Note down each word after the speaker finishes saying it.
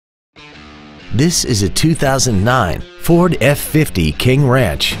This is a 2009 Ford F-150 King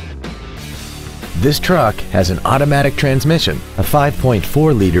Ranch. This truck has an automatic transmission, a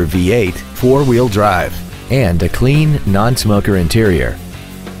 5.4-liter V8 four-wheel drive, and a clean, non-smoker interior.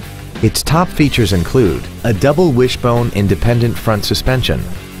 Its top features include a double wishbone independent front suspension,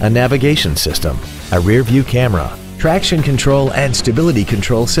 a navigation system, a rear-view camera, traction control and stability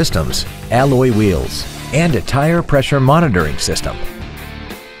control systems, alloy wheels, and a tire pressure monitoring system.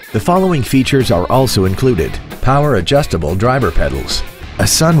 The following features are also included: power adjustable driver pedals, a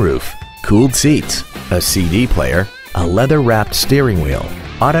sunroof, cooled seats, a CD player, a leather-wrapped steering wheel,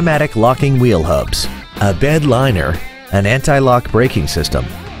 automatic locking wheel hubs, a bed liner, an anti-lock braking system,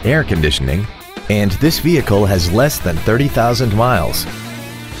 air conditioning, and this vehicle has less than 30,000 miles.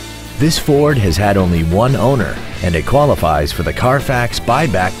 This Ford has had only one owner and it qualifies for the Carfax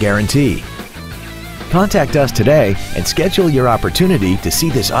buyback guarantee. Contact us today and schedule your opportunity to see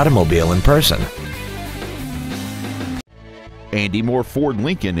this automobile in person. Andy Mohr Ford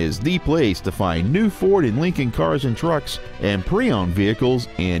Lincoln is the place to find new Ford and Lincoln cars and trucks and pre-owned vehicles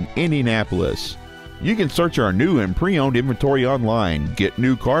in Indianapolis. You can search our new and pre-owned inventory online, get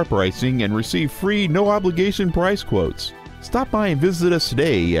new car pricing, and receive free no-obligation price quotes. Stop by and visit us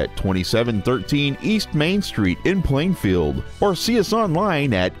today at 2713 East Main Street in Plainfield, or see us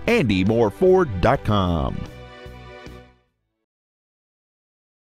online at andymohrford.com.